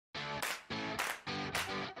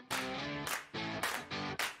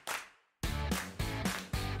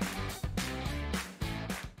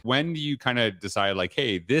When do you kind of decide like,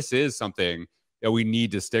 hey, this is something that we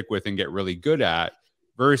need to stick with and get really good at,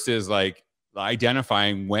 versus like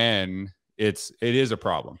identifying when it is a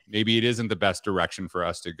problem. Maybe it isn't the best direction for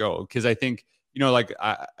us to go. Because I think, like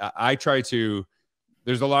I try to,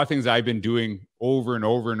 there's a lot of things I've been doing over and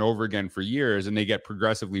over and over again for years, and they get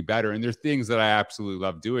progressively better. And there's things that I absolutely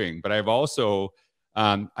love doing, but I've also,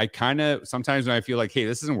 I kind of, sometimes when I feel like, hey,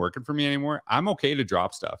 this isn't working for me anymore, I'm okay to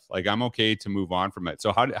drop stuff. Like I'm okay to move on from it.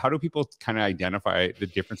 So how do people kind of identify the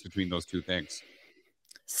difference between those two things?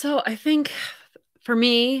 So I think for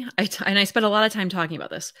me, and I spent a lot of time talking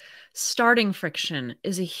about this, starting friction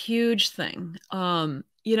is a huge thing.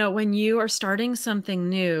 When you are starting something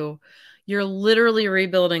new, you're literally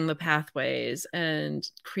rebuilding the pathways and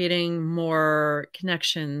creating more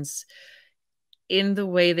connections in the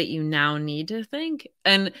way that you now need to think.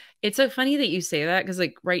 And it's so funny that you say that, because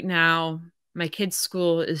like right now, my kids'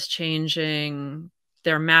 school is changing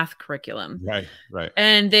their math curriculum. Right, right.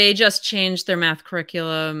 And they just changed their math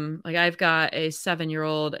curriculum. Like I've got a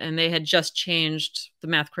 7-year-old, and they had just changed the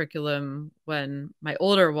math curriculum when my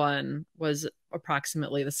older one was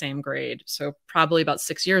approximately the same grade. So probably about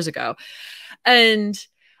 6 years ago. And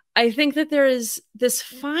I think that there is this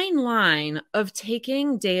fine line of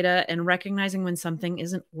taking data and recognizing when something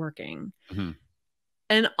isn't working, Mm-hmm.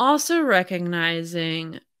 and also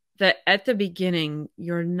recognizing that at the beginning,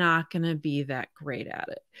 you're not going to be that great at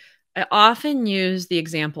it. I often use the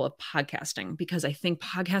example of podcasting, because I think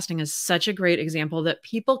podcasting is such a great example that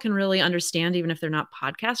people can really understand, even if they're not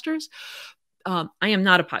podcasters. I am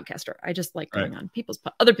not a podcaster. I just like Right. going on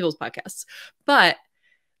other people's podcasts. But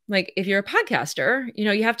like if you're a podcaster,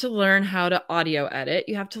 you have to learn how to audio edit,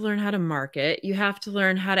 you have to learn how to market, you have to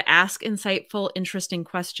learn how to ask insightful, interesting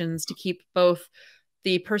questions to keep both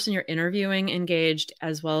the person you're interviewing engaged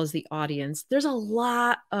as well as the audience. There's a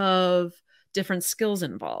lot of different skills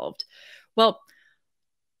involved. Well,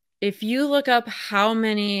 if you look up how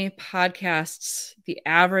many podcasts the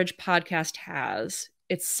average podcast has,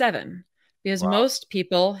 it's 7, because Wow. most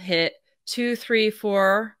people hit 2, 3,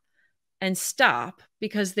 4 and stop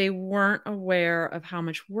because they weren't aware of how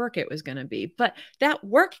much work it was going to be. But that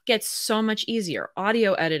work gets so much easier.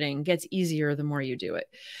 Audio editing gets easier the more you do it.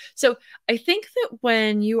 So I think that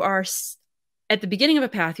when you are at the beginning of a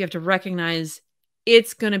path, you have to recognize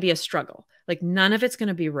it's going to be a struggle. Like none of it's going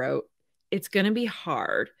to be rote. It's going to be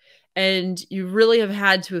hard. And you really have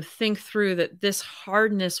had to think through that this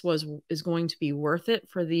hardness is going to be worth it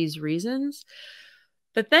for these reasons.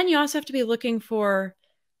 But then you also have to be looking for,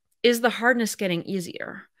 is the hardness getting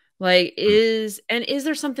easier? Like is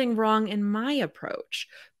there something wrong in my approach?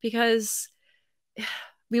 Because I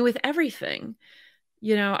mean, with everything,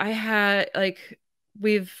 I had like,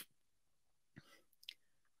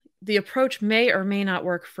 the approach may or may not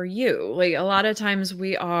work for you. Like a lot of times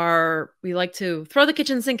we like to throw the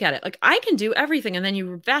kitchen sink at it. Like I can do everything. And then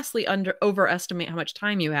you vastly overestimate how much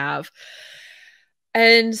time you have.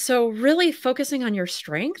 And so really focusing on your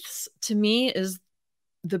strengths to me is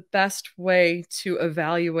the best way to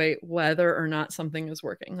evaluate whether or not something is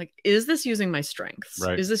working. Like, is this using my strengths?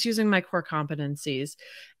 Right. Is this using my core competencies?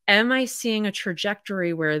 Am I seeing a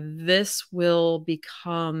trajectory where this will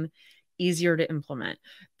become easier to implement?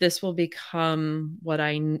 This will become what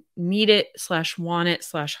I need it / want it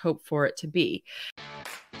 / hope for it to be.